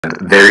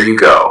And there you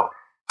go.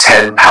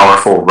 10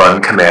 powerful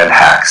run command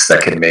hacks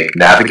that can make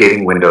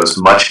navigating Windows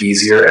much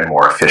easier and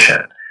more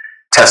efficient.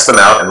 Test them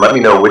out and let me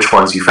know which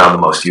ones you found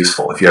the most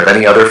useful. If you have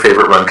any other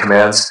favorite run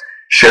commands,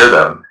 share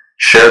them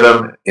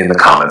in the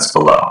comments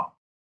below.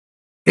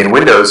 In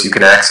Windows, you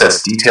can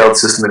access detailed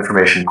system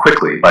information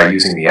quickly by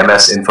using the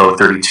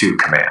msinfo32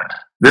 command.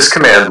 This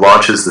command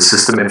launches the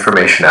System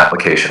Information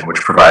application, which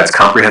provides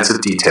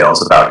comprehensive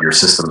details about your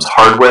system's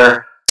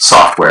hardware,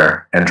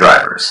 software, and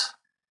drivers.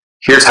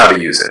 Here's how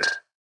to use it.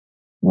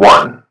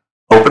 1.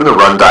 Open the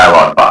Run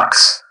dialog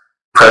box.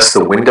 Press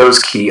the Windows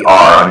key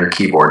R on your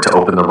keyboard to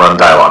open the Run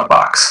dialog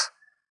box.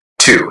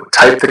 2.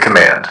 Type the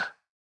command.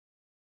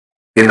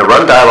 In the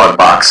Run dialog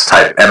box,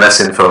 type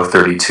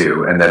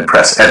msinfo32 and then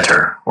press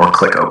Enter or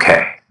click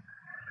OK.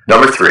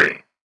 Number 3.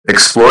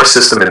 Explore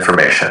System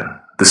Information.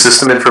 The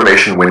System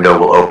Information window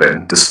will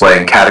open,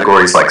 displaying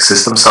categories like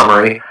System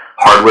Summary,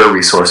 Hardware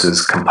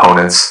Resources,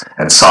 Components,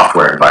 and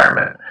Software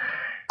Environment.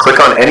 Click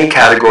on any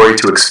category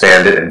to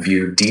expand it and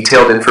view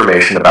detailed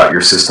information about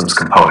your system's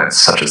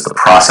components, such as the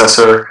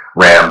processor,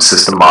 RAM,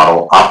 system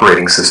model,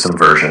 operating system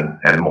version,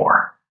 and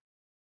more.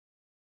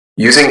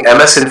 Using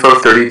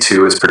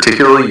msinfo32 is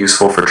particularly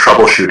useful for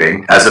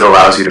troubleshooting, as it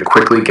allows you to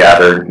quickly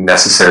gather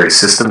necessary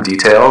system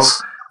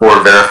details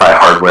or verify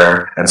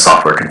hardware and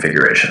software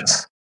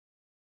configurations.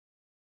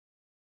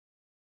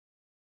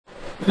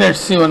 Let's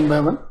see one by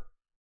one.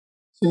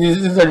 So this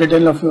is the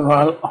detail of your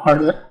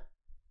hardware.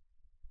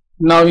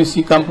 Now you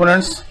see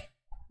components.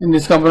 In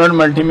this component,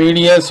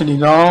 multimedia,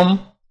 CD-ROM,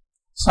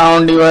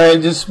 sound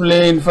device,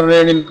 display,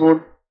 infrared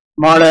input,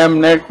 modem,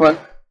 network.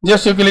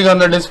 Just you click on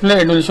the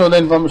display, it will show the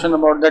information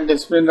about that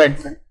display in right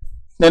side.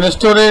 Then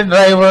storage,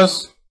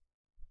 drivers,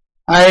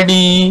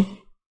 IDE,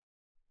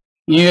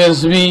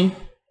 USB,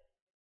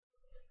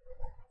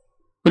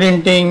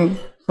 printing,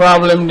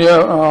 problem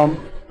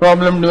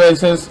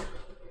devices.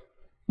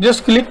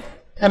 Just click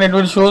and it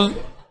will show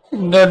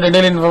the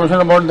detailed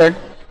information about that.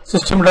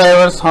 System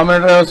drivers, how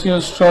many drivers you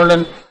installed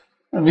and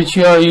which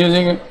you are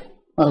using,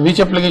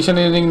 which application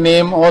is using,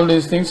 name, all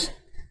these things.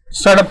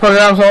 Startup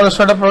programs, all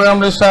startup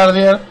program lists are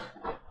there,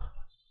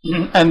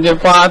 and their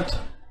path,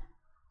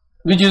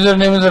 which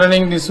username is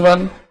running this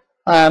one,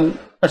 and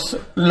its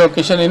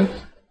location in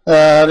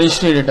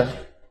registry editor.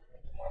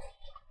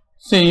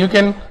 See, you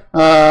can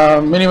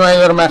minimize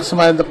or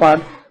maximize the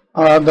part,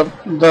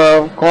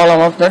 the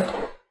column of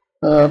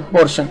that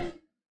portion.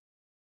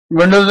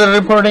 Windows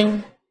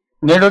reporting,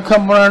 network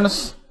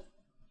components.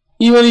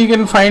 Even you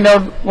can find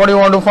out what you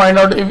want to find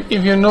out.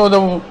 If you know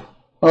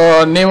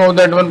the name of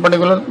that one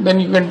particular,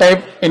 then you can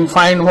type in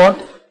find what.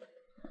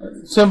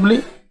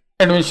 Simply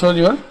it will show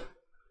you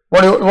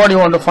what you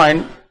want to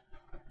find.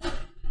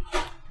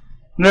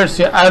 Let's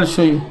see, I will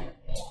show you.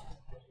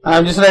 I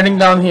am just writing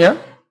down here.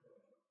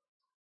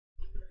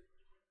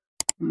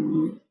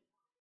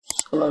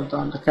 Scroll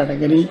down the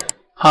category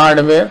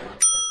hardware.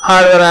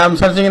 Hardware, I am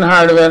searching in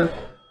hardware,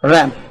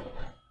 RAM.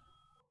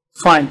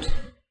 Find.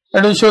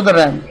 It will show the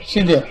RAM.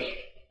 See there.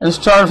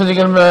 Install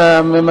physical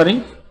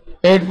memory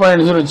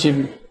 8.0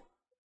 GB.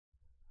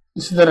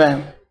 This is the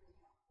RAM.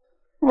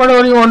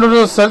 Whatever you want to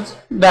do, search.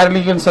 Directly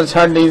you can search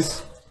hard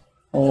disk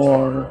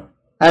or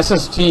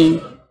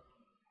SSD,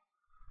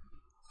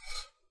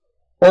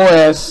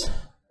 OS,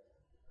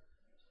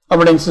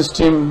 operating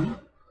system,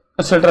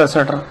 etc.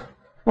 etc.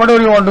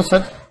 Whatever you want to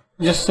search,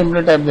 just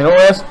simply type there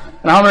OS.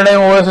 And how many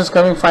times OS is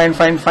coming?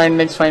 Find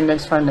next.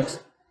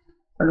 It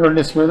will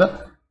display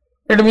the.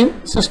 It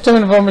means system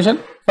information,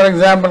 for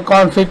example,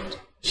 config,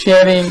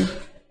 sharing.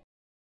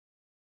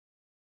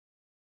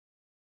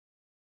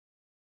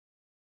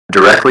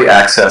 Directly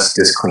access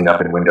disk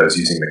cleanup in Windows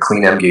using the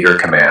cleanmgr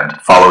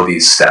command. Follow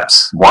these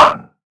steps.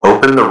 1.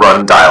 Open the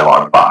Run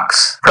dialog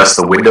box. Press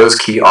the Windows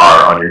key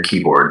R on your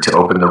keyboard to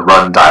open the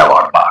Run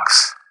dialog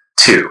box.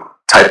 2.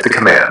 Type the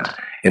command.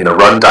 In the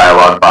Run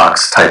dialog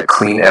box, type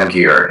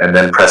cleanmgr and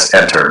then press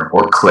Enter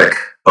or click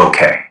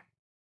OK.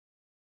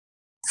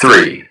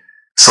 3.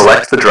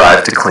 Select the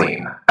drive to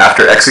clean.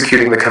 After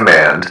executing the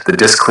command, the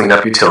disk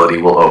cleanup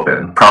utility will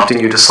open, prompting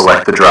you to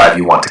select the drive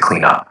you want to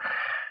clean up.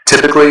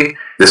 Typically,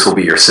 this will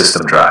be your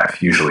system drive,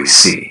 usually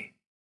C.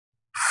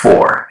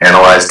 4.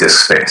 Analyze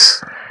disk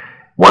space.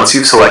 Once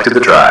you've selected the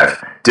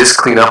drive, disk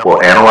cleanup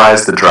will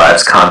analyze the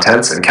drive's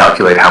contents and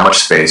calculate how much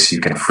space you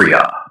can free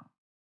up.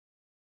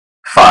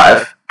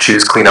 5.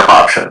 Choose cleanup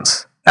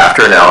options.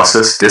 After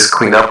analysis, disk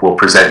cleanup will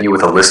present you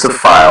with a list of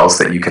files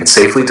that you can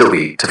safely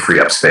delete to free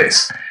up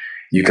space.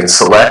 You can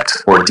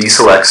select or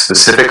deselect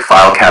specific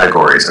file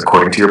categories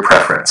according to your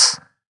preference.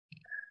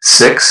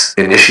 6.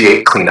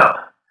 Initiate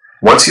cleanup.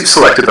 Once you've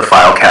selected the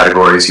file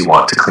categories you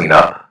want to clean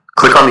up,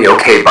 click on the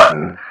OK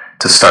button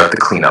to start the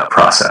cleanup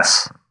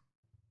process.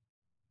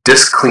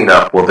 Disk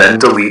cleanup will then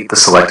delete the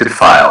selected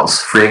files,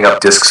 freeing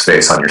up disk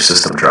space on your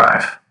system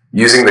drive.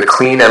 Using the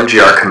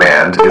cleanmgr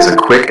command is a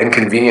quick and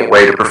convenient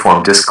way to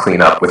perform disk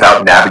cleanup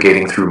without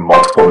navigating through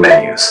multiple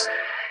menus.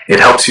 It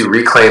helps you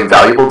reclaim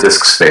valuable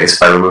disk space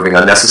by removing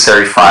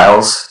unnecessary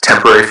files,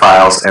 temporary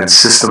files, and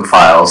system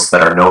files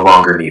that are no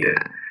longer needed.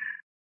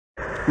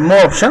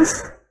 More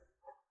options.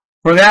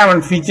 program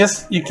and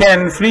features. You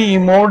can free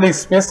more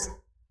disk space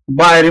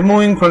by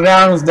removing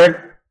programs that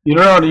you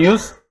do not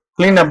use.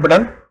 Clean up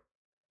button.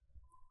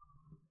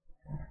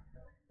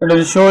 It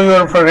will show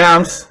your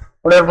programs,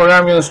 whatever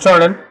program you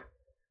installed in.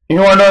 If you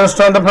want to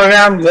install the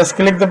program, just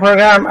click the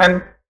program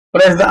and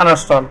press the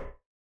uninstall.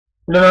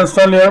 It will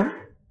install your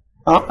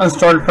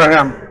installed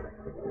program.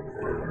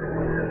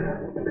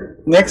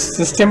 Next,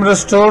 system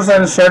restores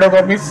and shadow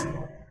copies.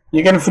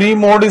 You can free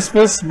more disk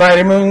space by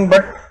removing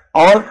but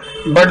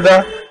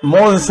the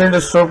more recent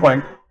restore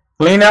point.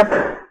 Clean up.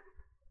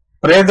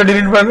 Press the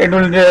delete button. It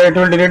will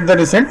delete the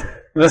recent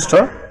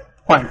restore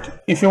point.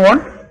 If you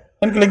want,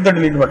 then click the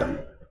delete button.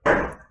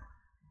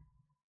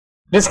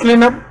 Disk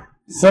cleanup.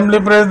 Simply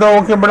press the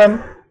OK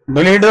button.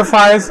 Delete the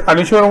files. Are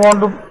you sure you want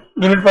to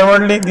delete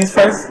permanently these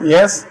files?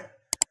 Yes.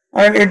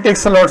 And it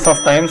takes a lot of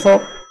time.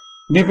 So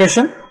be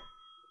patient.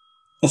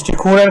 Stay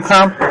cool and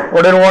calm.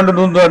 Whatever you want to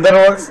do the other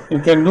works, you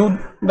can do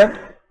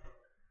that.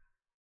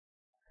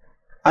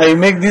 I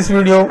make this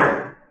video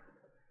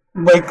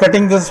by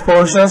cutting these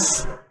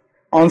portions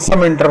on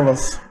some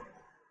intervals,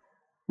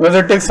 because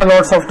it takes a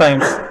lot of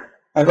times.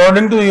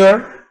 According to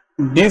your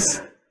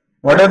disk,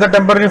 whatever the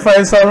temporary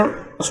files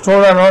are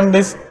stored on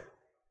disk,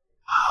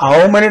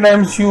 how many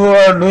times you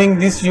are doing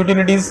these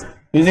utilities,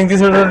 using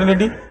this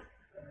utility,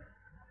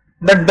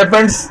 that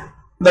depends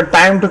the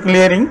time to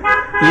clearing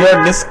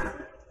your disk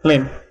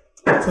clean.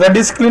 So the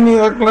disk cleaning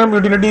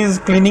utility is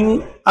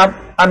cleaning up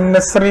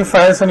unnecessary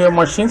files on your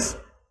machines.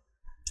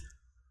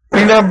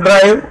 Clean up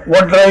drive.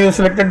 What drive you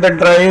selected, that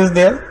drive is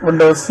there.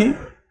 Windows C.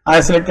 I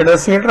selected a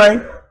C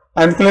drive.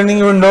 And cleaning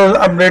Windows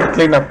update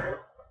cleanup.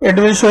 It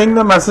will showing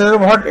the message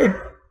of what it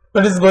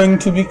is going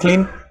to be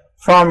cleaned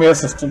from your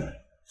system.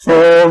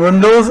 So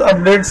Windows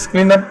updates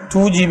cleanup 2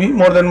 GB,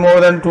 more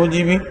than 2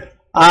 GB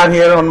are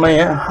here on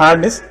my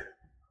hard disk.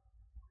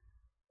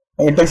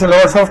 It takes a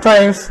lot of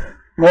times,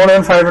 more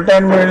than 5 to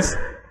 10 minutes.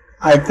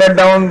 I cut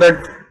down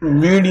that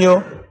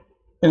video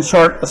in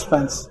short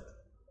spans.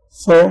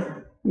 So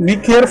be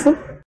careful.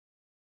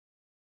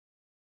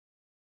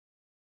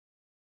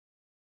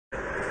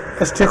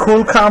 Stay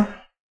cool, calm.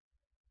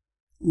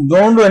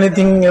 Don't do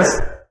anything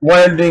else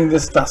while doing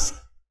this task.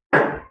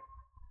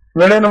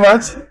 Well and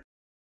watch.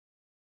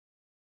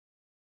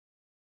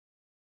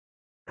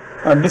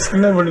 Disk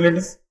cleanup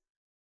utilities.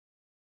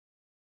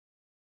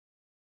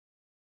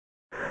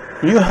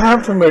 You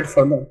have to wait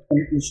for the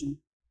completion.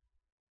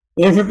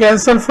 If you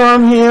cancel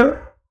from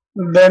here,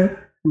 then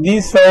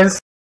these files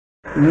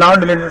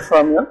not deleted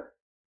from your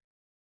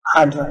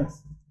hard drive.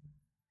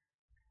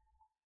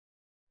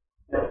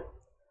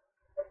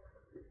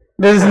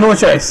 There is no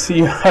choice.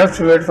 You have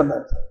to wait for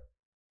that.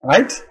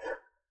 Right?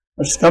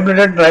 It's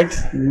completed right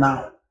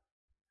now.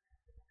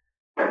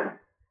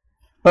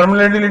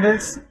 Permanently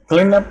deleted,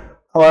 clean up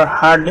our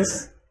hard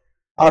disk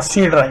or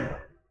C drive.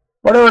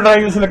 Whatever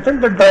drive you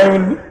selected, the drive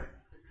will be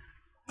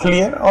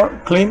clear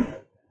or clean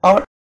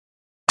or.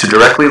 To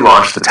directly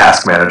launch the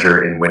Task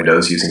Manager in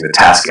Windows using the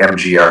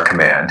taskmgr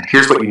command,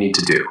 here's what you need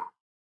to do.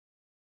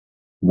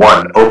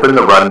 1. Open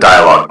the Run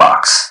dialog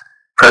box.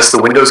 Press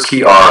the Windows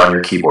key R on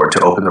your keyboard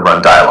to open the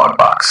Run dialog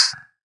box.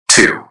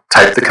 2.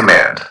 Type the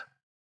command.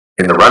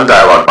 In the Run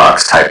dialog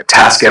box, type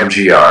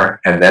taskmgr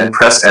and then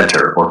press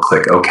Enter or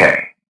click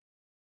OK.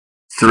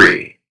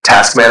 3.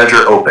 Task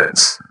Manager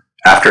opens.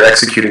 After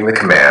executing the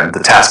command, the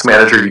Task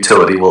Manager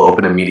utility will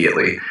open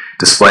immediately,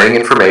 displaying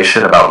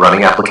information about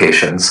running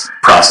applications,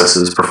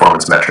 processes,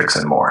 performance metrics,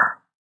 and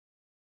more.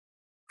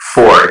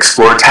 4.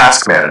 Explore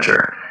Task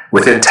Manager.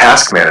 Within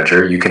Task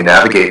Manager, you can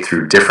navigate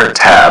through different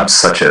tabs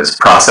such as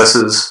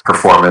Processes,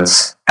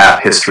 Performance,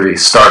 App History,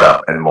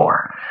 Startup, and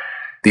more.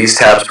 These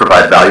tabs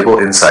provide valuable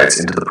insights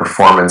into the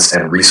performance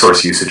and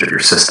resource usage of your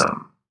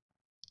system.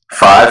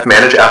 5.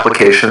 Manage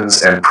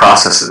applications and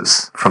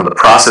processes. From the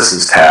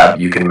Processes tab,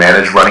 you can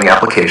manage running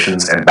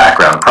applications and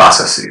background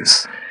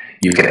processes.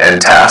 You can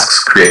end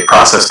tasks, create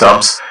process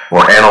dumps,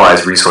 or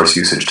analyze resource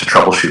usage to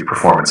troubleshoot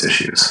performance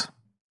issues.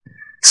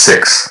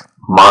 6.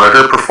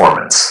 Monitor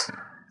performance.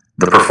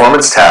 The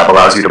Performance tab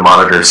allows you to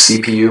monitor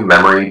CPU,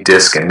 memory,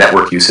 disk, and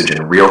network usage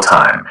in real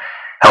time,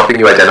 helping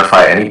you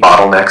identify any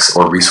bottlenecks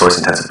or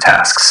resource-intensive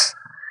tasks.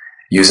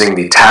 Using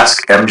the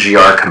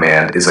taskmgr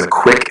command is a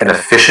quick and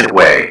efficient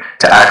way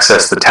to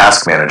access the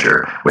Task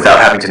Manager without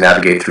having to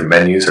navigate through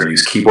menus or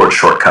use keyboard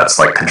shortcuts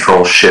like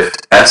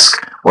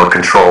Ctrl-Shift-ESC or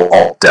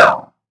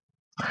Ctrl-Alt-Del.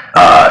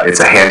 It's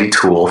a handy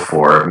tool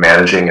for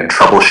managing and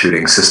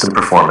troubleshooting system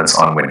performance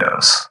on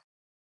Windows.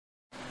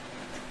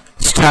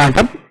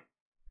 Startup.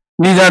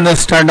 These are the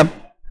startup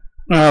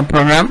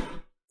program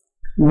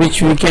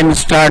which we can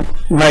start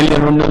while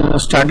your Windows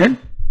is started.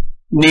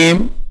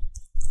 Name,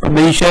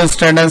 initial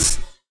status.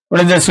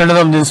 What is the status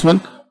of this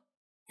one?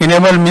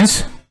 Enable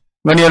means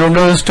when your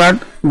Windows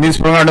start, this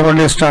program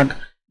will start.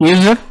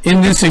 User,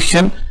 in this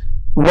section,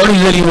 what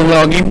user you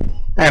login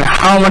and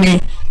how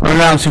many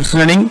programs it's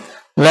running.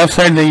 Left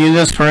side the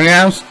user's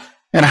programs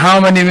and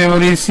how many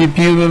memory,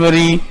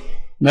 CPU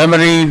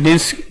memory,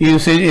 disk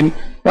usage in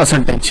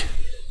percentage.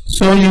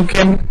 So you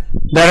can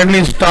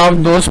directly stop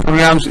those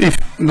programs if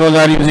those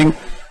are using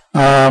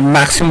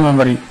maximum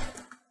memory.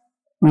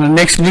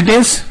 Next,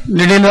 details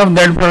of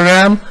that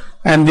program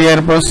and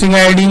their processing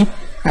ID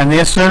and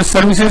their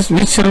services,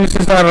 which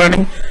services are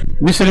running,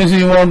 which services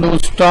you want to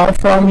stop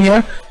from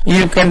here.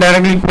 You can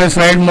directly press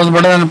right mouse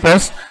button and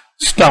press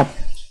stop.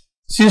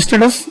 See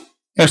status,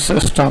 it's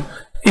stop.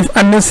 If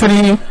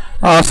unnecessary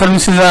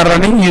services are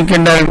running, you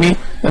can directly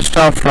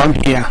stop from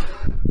here.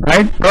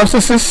 Right,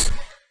 processes,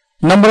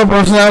 number of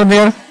processes are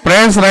there,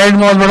 press right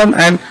mouse button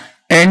and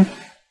end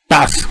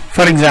task.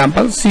 For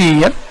example, see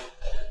here,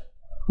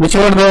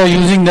 whichever they are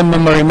using the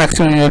memory,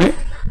 maximum memory.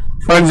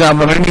 For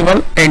example,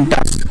 renewal end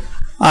task.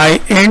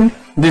 I end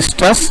this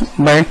task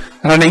by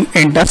running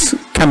end task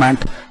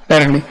command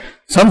directly.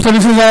 Some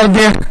services are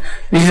there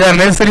which are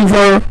necessary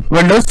for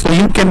Windows, so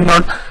you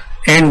cannot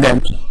end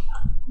them.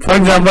 For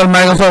example,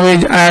 Microsoft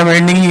Edge, I am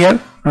ending here,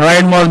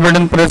 right mouse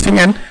button pressing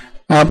and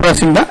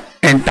pressing the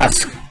end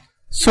task.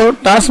 So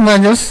task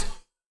managers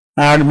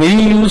are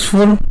very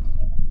useful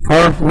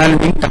for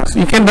managing tasks.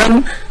 You can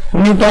run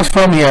new tasks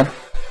from here.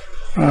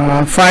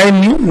 File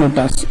new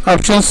tasks,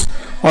 options,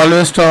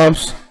 always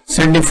stops,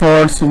 set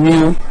defaults,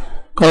 view,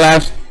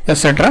 collapse,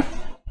 etc.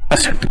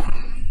 etc.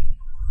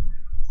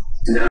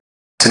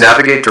 To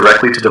navigate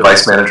directly to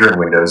Device Manager in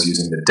Windows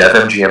using the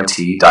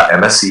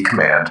devmgmt.msc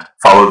command,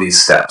 follow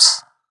these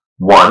steps.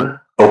 1.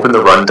 Open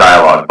the Run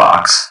dialog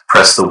box.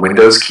 Press the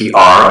Windows key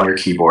R on your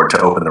keyboard to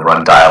open the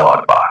Run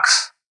dialog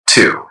box.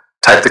 2.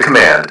 Type the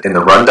command. In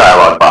the Run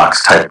dialog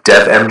box, type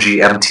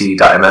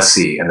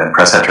devmgmt.msc and then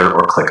press Enter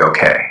or click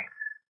OK.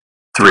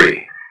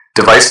 3.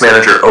 Device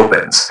Manager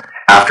opens.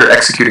 After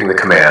executing the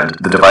command,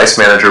 the Device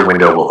Manager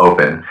window will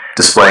open,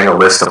 displaying a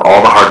list of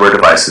all the hardware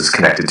devices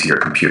connected to your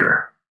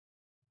computer.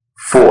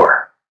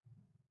 4.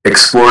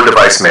 Explore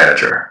Device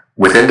Manager.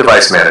 Within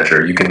Device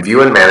Manager, you can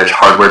view and manage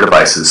hardware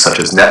devices such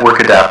as network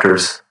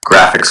adapters,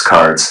 graphics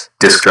cards,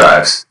 disk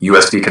drives,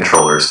 USB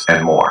controllers,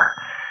 and more.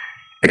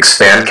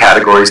 Expand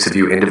categories to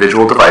view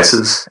individual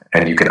devices,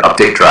 and you can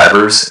update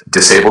drivers,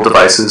 disable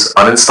devices,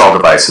 uninstall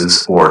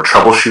devices, or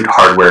troubleshoot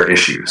hardware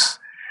issues.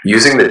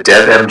 Using the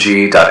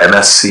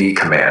devmg.msc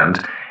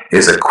command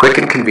is a quick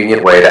and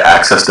convenient way to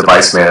access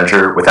Device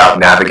Manager without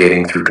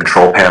navigating through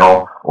Control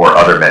Panel or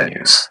other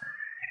menus.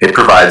 It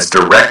provides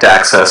direct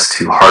access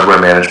to hardware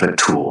management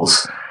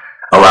tools,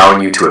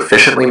 allowing you to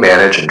efficiently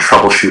manage and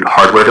troubleshoot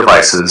hardware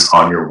devices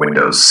on your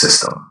Windows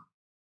system.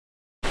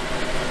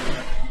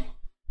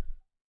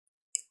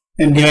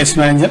 In Device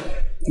Manager,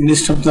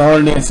 list of the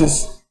all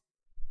devices.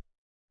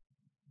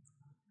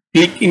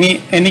 Click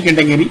in any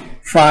category,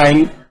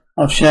 file,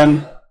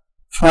 option,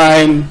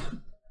 file,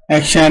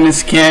 action,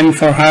 scan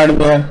for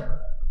hardware,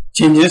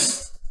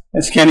 changes,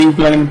 scanning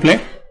plug and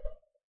play.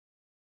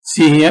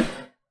 See here,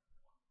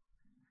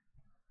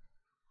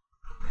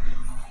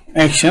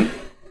 action,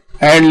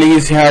 add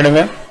legacy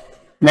hardware.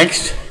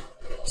 Next,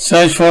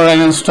 search for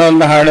and install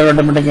the hardware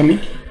automatically.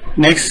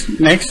 Next,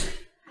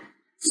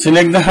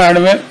 select the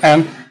hardware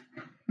and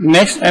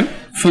next and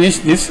finish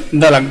this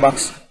dialog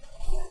box.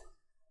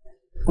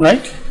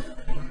 Right.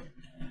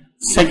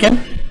 Second,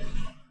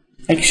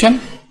 action,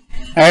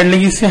 add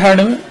legacy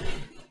hardware,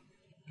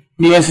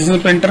 devices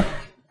in printer.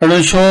 It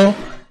will show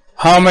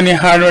how many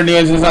hardware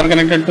devices are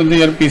connected to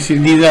your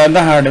PC. These are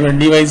the hardware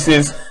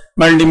devices,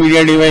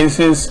 multimedia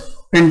devices,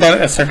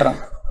 printer,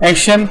 etc.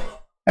 Action,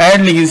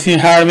 add legacy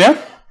hardware.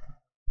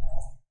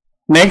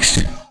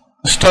 Next,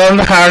 install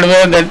the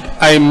hardware that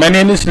I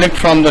manually select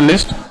from the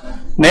list.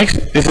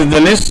 Next, this is the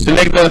list.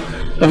 Select the,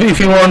 if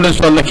you want to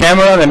install the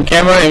camera, then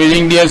camera,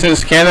 imaging devices,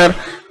 scanner,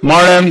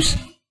 modems,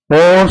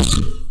 ports,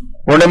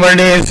 whatever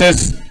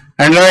devices,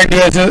 Android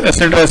devices,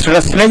 etc.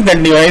 Select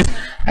that device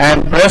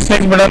and press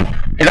next button.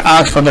 It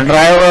asks for the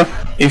driver.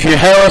 If you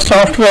have a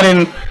software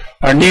in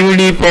a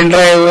DVD, pen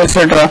drive,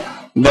 etc.,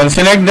 then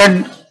select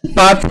that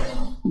path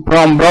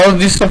from browse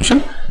this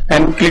option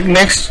and click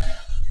next.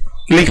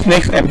 Click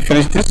next and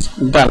finish this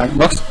dialog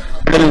box.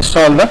 It will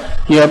install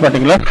your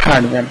particular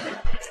hardware.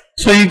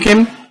 So you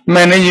can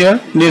manage your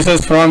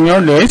devices from your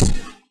device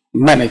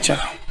manager.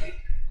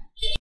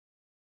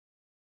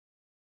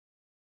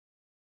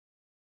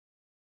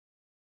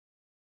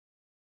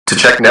 To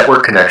check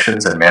network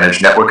connections and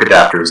manage network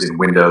adapters in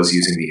Windows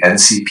using the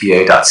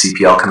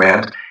ncpa.cpl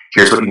command,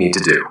 here's what you need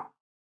to do.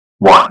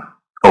 1.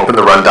 Open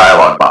the Run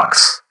dialog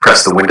box.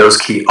 Press the Windows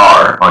key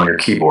R on your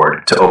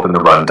keyboard to open the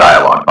Run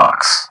dialog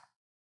box.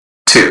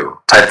 2.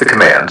 Type the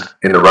command.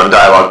 In the Run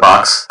dialog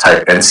box,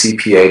 type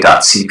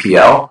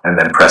ncpa.cpl and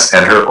then press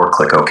Enter or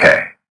click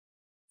OK.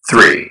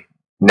 3.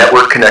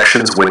 Network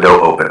Connections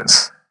window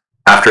opens.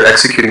 After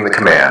executing the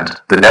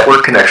command, the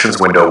Network Connections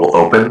window will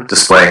open,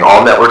 displaying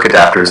all network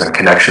adapters and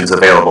connections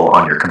available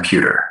on your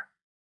computer.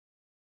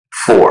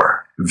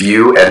 4.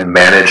 View and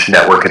manage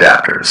network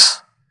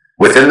adapters.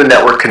 Within the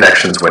Network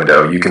Connections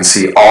window, you can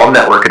see all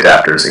network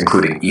adapters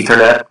including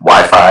Ethernet,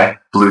 Wi-Fi,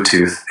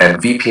 Bluetooth, and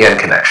VPN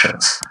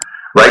connections.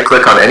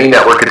 Right-click on any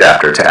network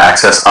adapter to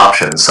access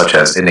options such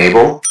as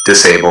Enable,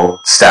 Disable,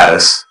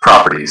 Status,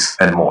 Properties,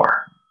 and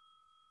more.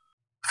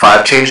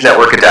 5. Change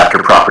network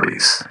adapter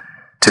properties.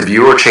 To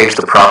view or change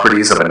the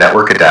properties of a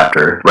network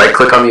adapter,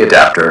 right-click on the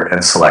adapter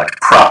and select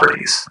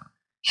Properties.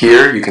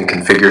 Here you can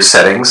configure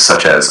settings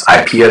such as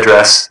IP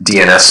address,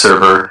 DNS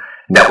server,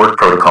 network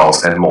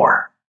protocols, and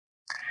more.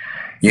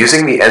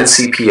 Using the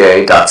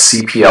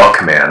ncpa.cpl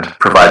command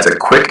provides a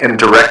quick and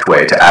direct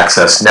way to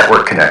access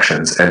network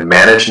connections and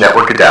manage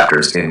network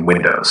adapters in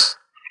Windows.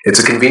 It's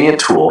a convenient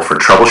tool for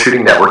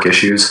troubleshooting network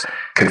issues,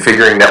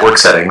 configuring network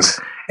settings,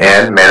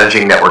 and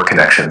managing network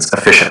connections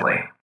efficiently.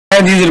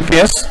 And these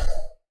repairs,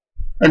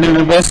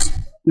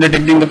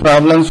 detecting the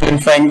problems,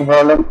 verifying the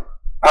problem,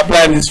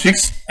 apply this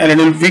fix, and it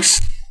will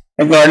fix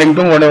according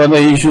to whatever the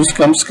issues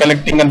comes,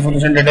 collecting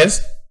information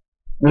details,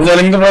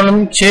 resolving the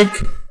problem, check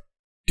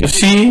to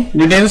see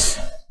details,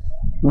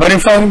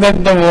 verifying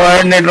that the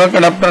wired network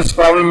adapter's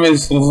problem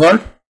is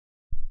resolved,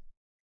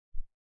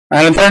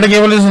 and the third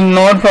cable is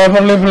not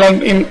properly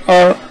plugged in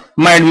or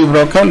might be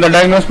broken. The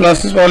diagnose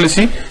process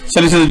policy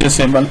services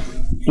disable.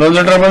 Close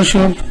the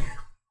troubleshoot,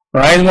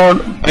 rise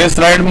mode, press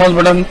right mouse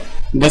button,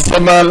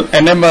 disable,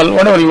 enable,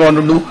 whatever you want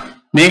to do.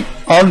 Make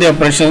all the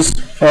operations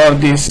for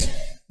these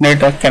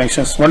network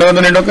connections. Whatever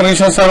the network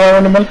connections are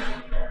available,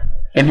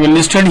 it will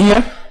listed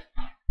here.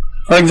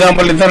 For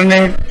example,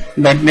 Ethernet,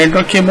 that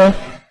network cable,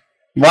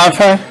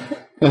 Wi-Fi,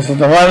 this is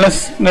the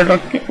wireless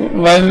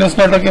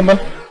network cable.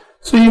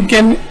 So you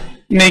can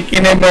make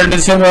enable,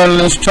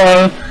 disable,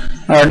 install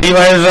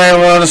device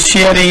drivers,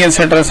 sharing,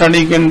 etc. So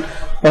you can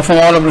perform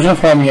all operations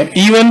from here.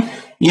 Even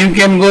you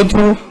can go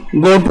to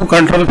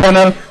control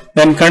panel,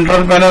 then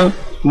control panel,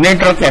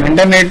 network and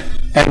internet,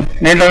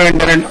 and network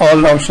and internet. All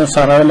the options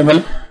are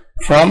available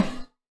from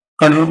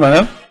control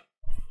panel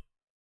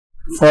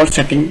for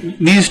setting.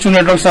 These two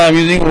networks I am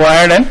using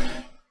wired and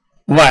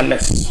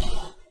wireless.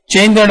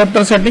 Change the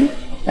adapter setting,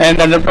 and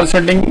the adapter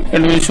setting,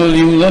 it will show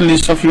you the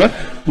list of your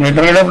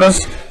network adapters.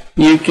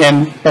 You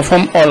can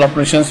perform all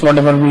operations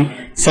whatever we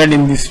said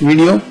in this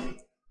video.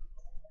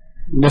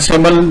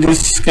 Disable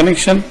this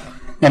connection,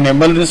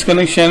 enable this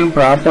connection,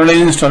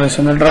 properly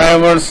installation of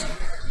drivers,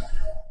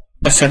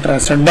 etc.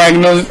 So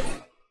diagnose,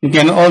 you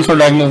can also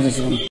diagnose this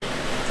one,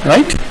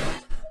 right?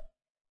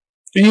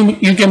 So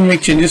you can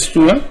make changes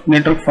to your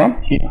network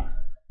from here.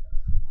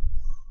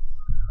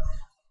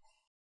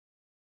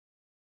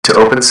 To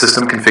open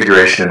system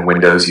configuration in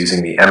Windows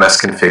using the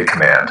msconfig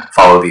command,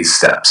 follow these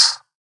steps.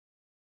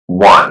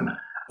 1.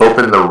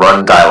 Open the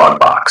Run dialog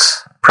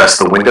box. Press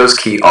the Windows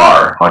key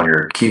R on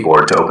your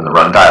keyboard to open the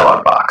Run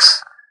dialog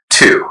box.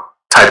 2.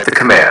 Type the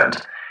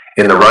command.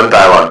 In the Run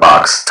dialog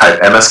box, type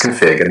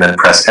msconfig and then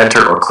press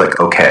Enter or click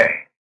OK.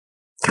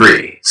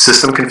 3.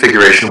 System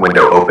configuration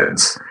window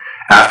opens.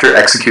 After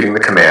executing the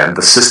command,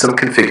 the System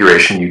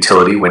Configuration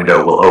Utility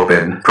window will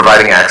open,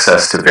 providing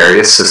access to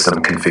various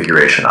system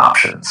configuration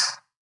options.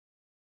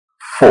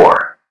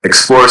 4.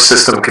 Explore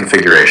System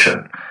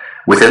Configuration.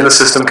 Within the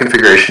System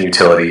Configuration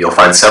Utility, you'll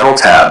find several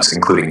tabs,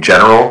 including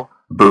General,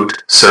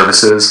 Boot,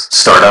 Services,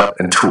 Startup,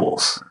 and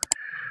Tools.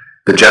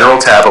 The General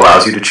tab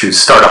allows you to choose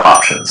startup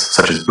options,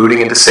 such as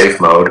booting into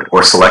safe mode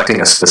or selecting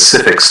a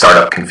specific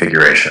startup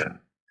configuration.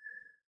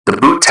 The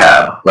Boot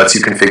tab lets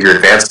you configure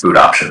advanced boot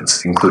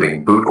options,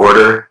 including boot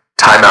order,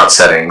 timeout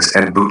settings,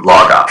 and boot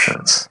log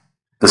options.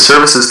 The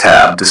Services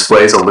tab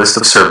displays a list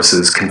of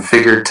services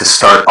configured to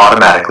start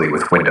automatically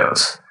with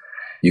Windows.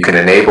 You can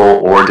enable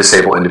or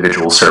disable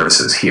individual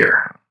services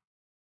here.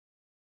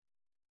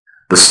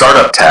 The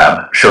Startup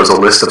tab shows a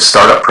list of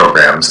startup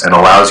programs and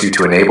allows you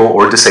to enable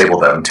or disable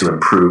them to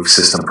improve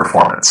system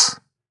performance.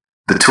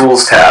 The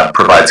Tools tab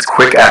provides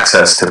quick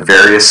access to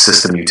various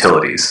system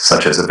utilities,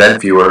 such as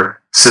Event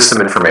Viewer,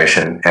 System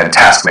Information, and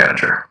Task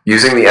Manager.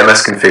 Using the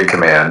msconfig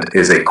command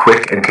is a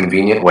quick and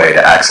convenient way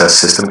to access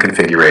system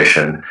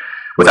configuration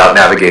without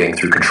navigating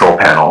through Control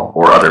Panel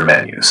or other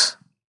menus.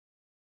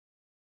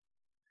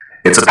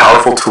 It's a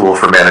powerful tool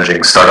for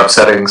managing startup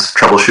settings,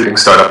 troubleshooting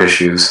startup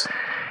issues,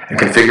 and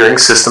configuring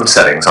system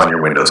settings on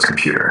your Windows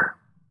computer.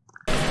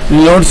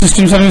 Load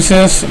system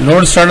services,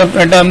 load startup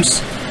items,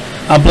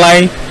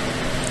 apply,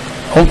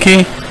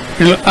 OK, it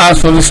will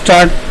ask for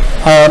restart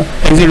or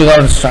exit without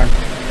restart.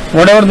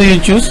 Whatever you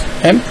choose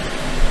and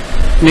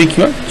make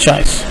your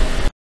choice.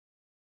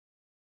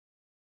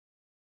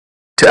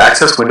 To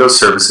access Windows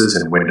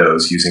services in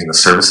Windows using the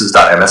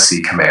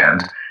services.msc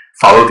command,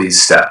 follow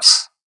these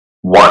steps.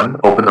 1.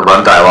 Open the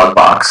Run dialog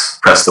box.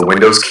 Press the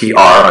Windows key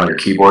R on your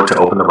keyboard to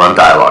open the Run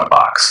dialog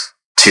box.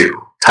 2.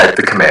 Type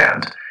the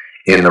command.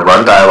 In the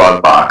Run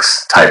dialog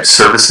box, type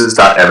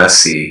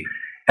services.msc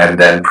and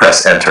then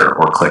press Enter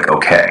or click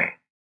OK.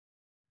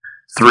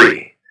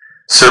 3.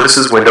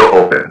 Services window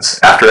opens.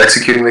 After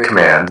executing the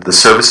command, the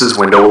Services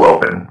window will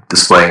open,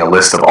 displaying a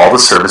list of all the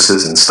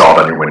services installed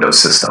on your Windows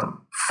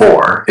system.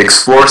 4.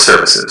 Explore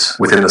Services.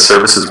 Within the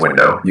Services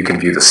window, you can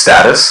view the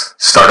status,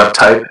 startup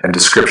type, and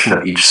description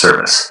of each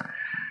service.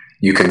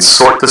 You can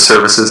sort the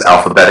services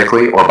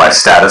alphabetically or by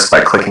status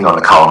by clicking on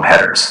the column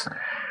headers.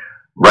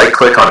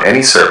 Right-click on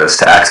any service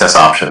to access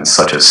options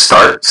such as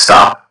Start,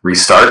 Stop,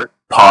 Restart,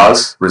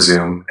 Pause,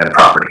 Resume, and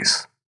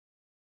Properties.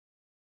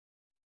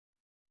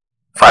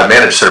 5.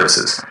 Manage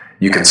Services.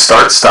 You can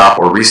start, stop,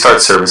 or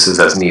restart services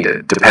as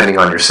needed, depending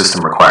on your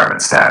System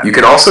Requirements tab. You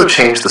can also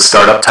change the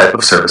startup type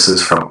of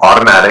services from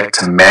automatic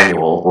to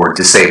manual or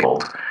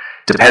disabled,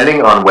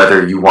 depending on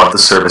whether you want the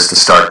service to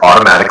start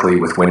automatically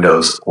with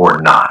Windows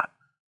or not.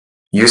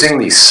 Using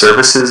the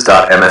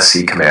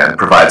services.msc command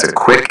provides a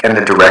quick and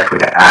a direct way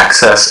to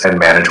access and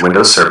manage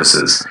Windows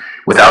services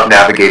without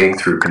navigating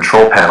through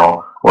Control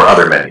Panel or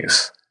other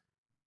menus.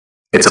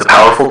 It's a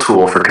powerful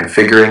tool for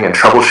configuring and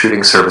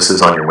troubleshooting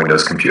services on your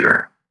Windows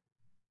computer.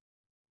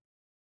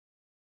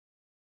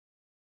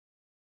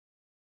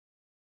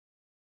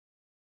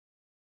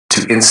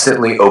 To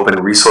instantly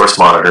open Resource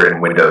Monitor in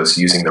Windows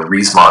using the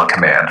resmon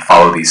command,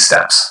 follow these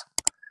steps.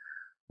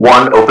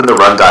 1. Open the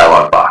Run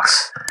dialog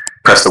box.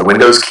 Press the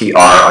Windows key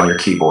R on your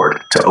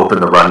keyboard to open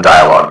the Run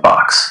dialog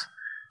box.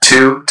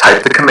 2.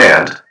 Type the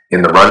command.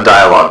 In the Run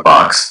dialog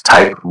box,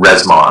 type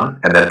resmon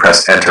and then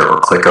press Enter or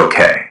click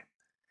OK.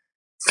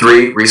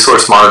 3.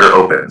 Resource Monitor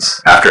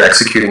opens. After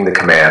executing the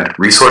command,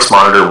 Resource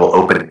Monitor will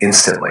open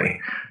instantly,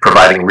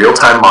 providing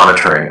real-time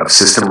monitoring of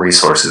system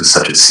resources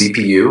such as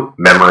CPU,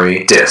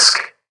 memory, disk,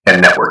 and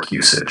network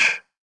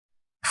usage.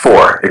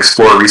 4.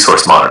 Explore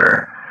Resource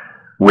Monitor.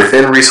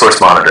 Within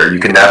Resource Monitor, you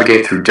can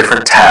navigate through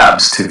different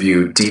tabs to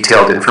view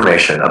detailed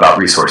information about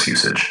resource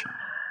usage.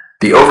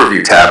 The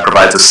Overview tab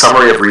provides a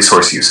summary of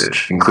resource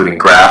usage, including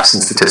graphs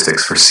and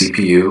statistics for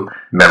CPU,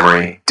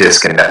 memory,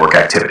 disk, and network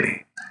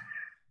activity.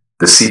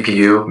 The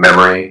CPU,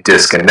 memory,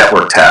 disk, and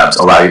network tabs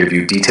allow you to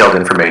view detailed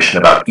information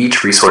about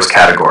each resource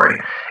category,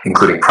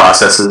 including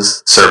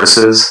processes,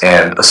 services,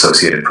 and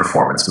associated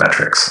performance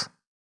metrics.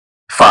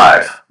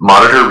 5.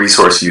 Monitor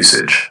resource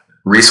usage.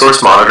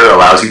 Resource Monitor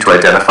allows you to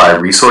identify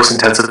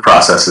resource-intensive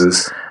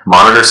processes,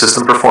 monitor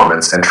system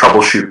performance, and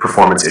troubleshoot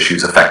performance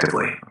issues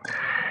effectively.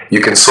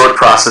 You can sort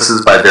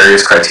processes by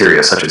various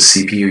criteria such as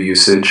CPU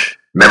usage,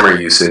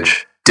 memory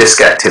usage, disk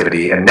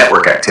activity, and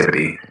network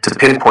activity to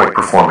pinpoint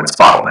performance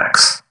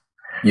bottlenecks.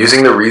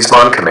 Using the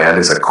resmon command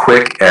is a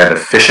quick and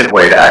efficient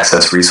way to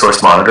access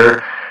Resource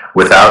Monitor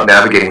without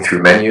navigating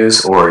through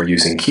menus or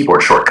using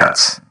keyboard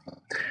shortcuts.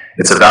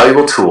 It's a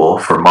valuable tool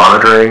for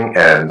monitoring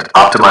and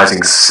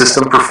optimizing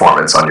system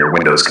performance on your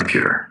Windows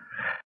computer.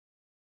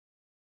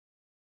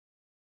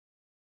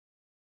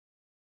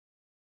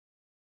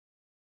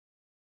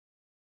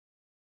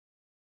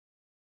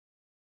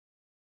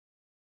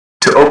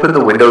 To open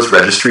the Windows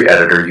Registry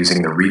Editor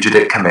using the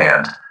regedit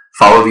command,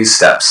 follow these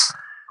steps.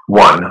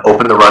 1.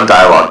 Open the Run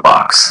dialog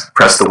box.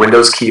 Press the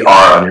Windows key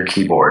R on your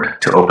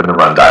keyboard to open the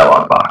Run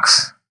dialog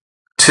box.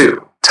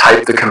 2.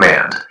 Type the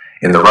command.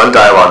 In the Run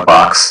dialog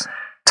box,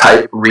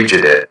 type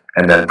regedit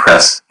and then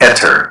press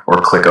Enter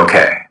or click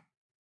OK.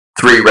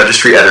 3.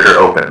 Registry Editor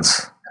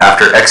opens.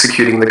 After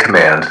executing the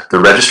command, the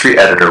Registry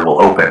Editor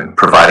will open,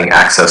 providing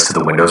access to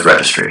the Windows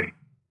Registry.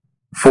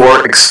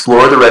 4.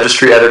 Explore the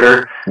Registry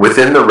Editor.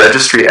 Within the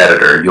Registry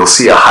Editor, you'll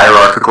see a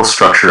hierarchical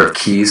structure of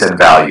keys and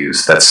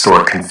values that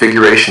store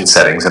configuration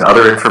settings and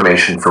other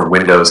information for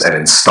Windows and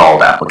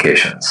installed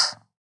applications.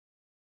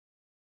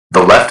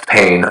 The left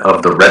pane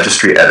of the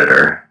Registry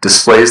Editor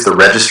displays the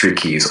registry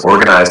keys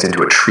organized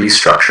into a tree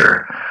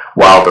structure,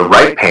 while the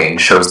right pane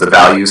shows the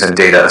values and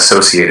data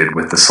associated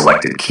with the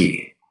selected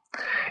key.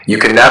 You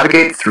can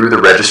navigate through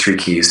the registry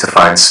keys to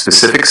find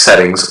specific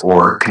settings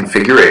or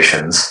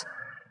configurations,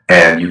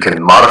 and you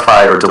can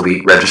modify or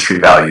delete registry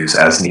values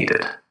as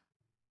needed.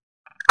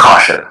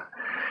 Caution: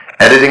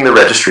 editing the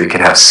registry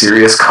can have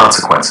serious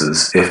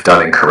consequences if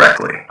done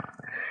incorrectly.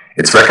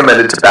 It's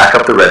recommended to back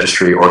up the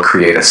registry or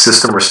create a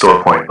system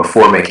restore point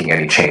before making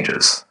any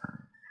changes.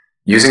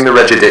 Using the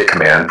regedit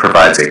command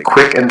provides a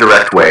quick and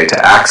direct way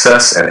to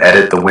access and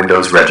edit the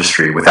Windows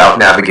registry without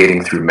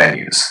navigating through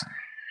menus.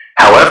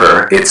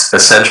 However, it's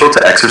essential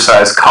to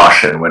exercise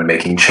caution when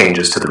making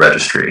changes to the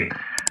registry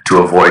to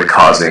avoid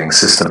causing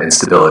system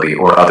instability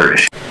or other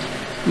issues.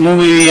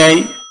 Movie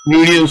AI,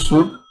 video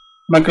suite,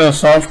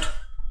 IqraSoft,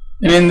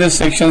 and in this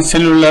section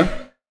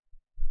cellular,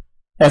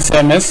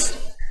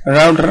 SMS,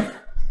 router,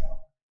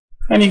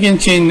 and you can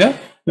change the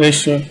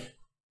ratio.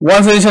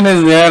 One suggestion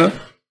is there: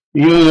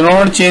 you do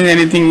not change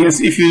anything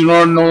if you do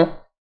not know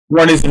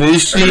what is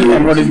registry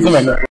and what is the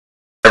method.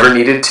 Ever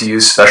needed to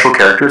use special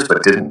characters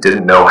but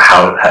didn't know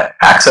how to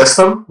access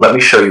them? Let me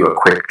show you a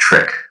quick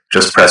trick.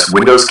 Just press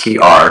Windows key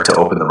R to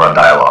open the Run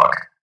dialog.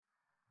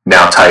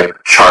 Now type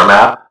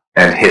charmap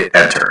and hit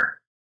Enter,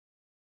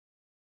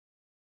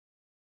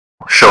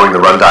 showing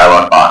the Run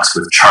dialog box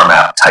with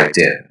charmap typed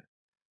in.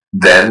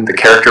 Then the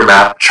character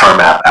map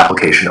charmap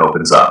application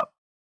opens up.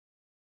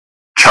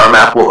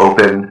 Charmap will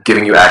open,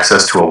 giving you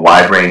access to a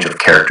wide range of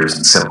characters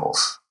and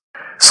symbols.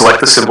 Select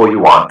the symbol you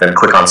want, then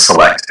click on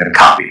Select and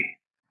Copy,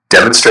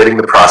 demonstrating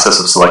the process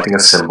of selecting a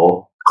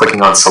symbol,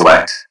 clicking on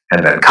Select,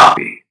 and then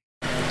Copy.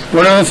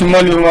 Whatever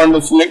symbol you want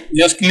to select,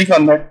 just click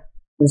on that.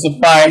 There's a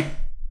pi,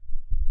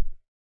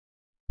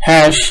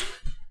 hash,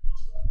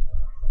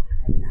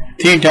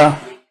 theta,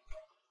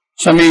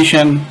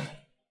 summation,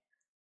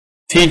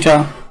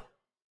 theta.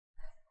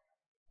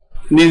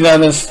 These are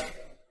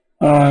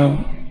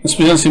the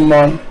special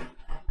symbol.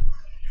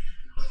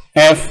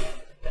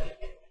 F,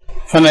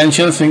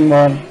 financial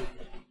symbol.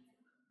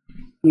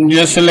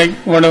 Just select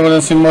whatever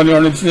the symbol you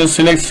want to, just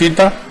select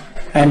theta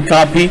and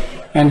copy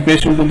and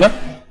paste into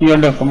your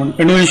document.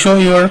 It will show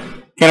your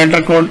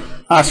character code.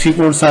 ASCII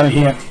codes are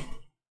here.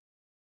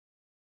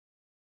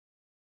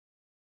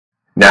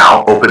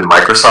 Now open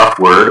Microsoft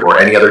Word or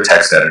any other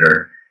text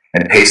editor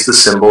and paste the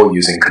symbol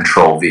using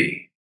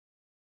Ctrl-V.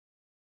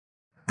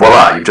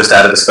 Voila, you've just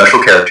added a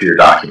special character to your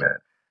document,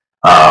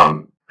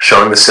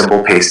 showing the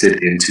symbol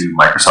pasted into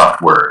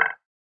Microsoft Word.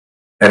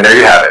 And there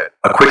you have it,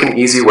 a quick and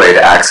easy way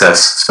to access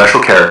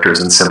special characters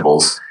and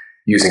symbols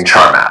using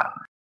charmap.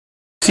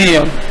 See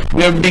here,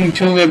 webding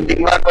 2,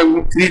 webding 1,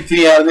 webding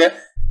 3 are there,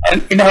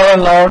 and it has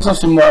lots of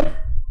symbols,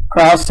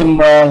 cross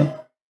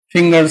symbol,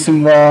 finger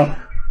symbol,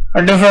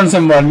 a different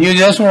symbol. You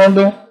just want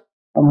to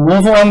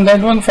move on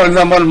that one. For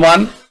example,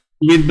 one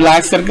with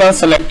black circle,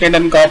 selected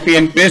and copy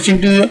and paste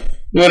into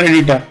your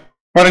editor.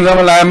 For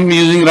example, I am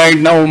using right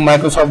now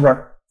Microsoft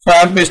Word, so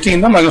I am pasting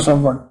in the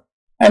Microsoft Word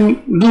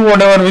and do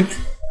whatever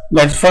with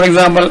that. For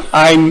example,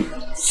 I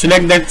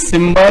select that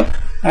symbol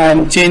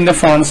and change the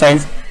font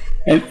size,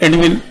 and it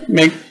will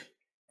make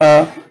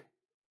a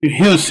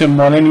huge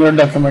symbol in your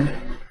document,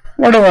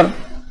 whatever.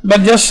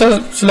 But just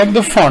select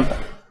the font,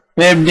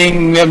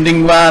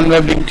 webding 1,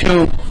 webding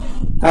 2,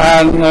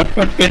 and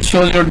it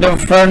shows you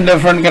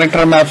different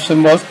character map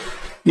symbols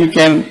you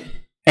can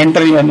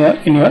enter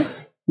in your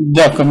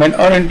document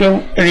or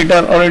into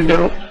editor or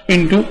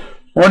into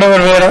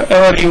whatever,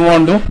 wherever you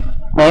want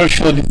to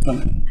show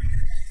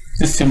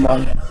this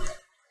symbol.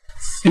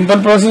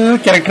 Simple process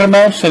is character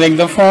map, select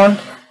the font,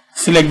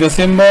 select the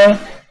symbol,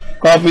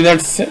 copy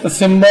that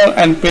symbol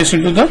and paste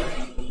it to the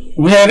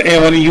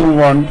wherever you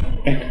want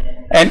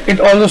it. And it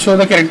also shows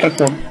the character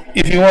code.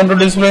 If you want to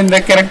display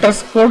the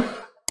characters code,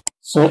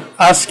 so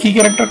ASCII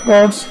character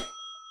codes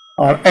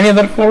or any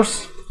other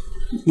codes,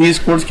 these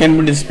codes can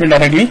be displayed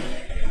directly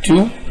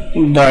to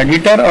the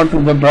editor or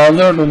to the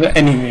browser or to the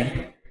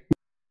anywhere.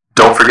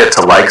 Don't forget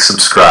to like,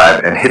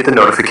 subscribe, and hit the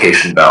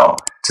notification bell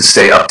to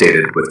stay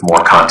updated with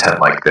more content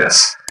like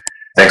this.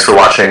 Thanks for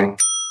watching,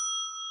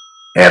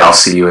 and I'll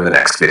see you in the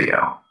next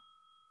video.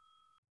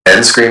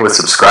 End screen with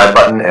subscribe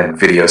button and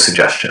video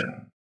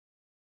suggestion.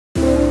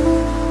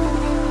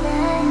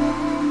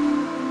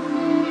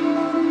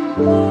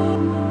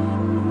 Thank you.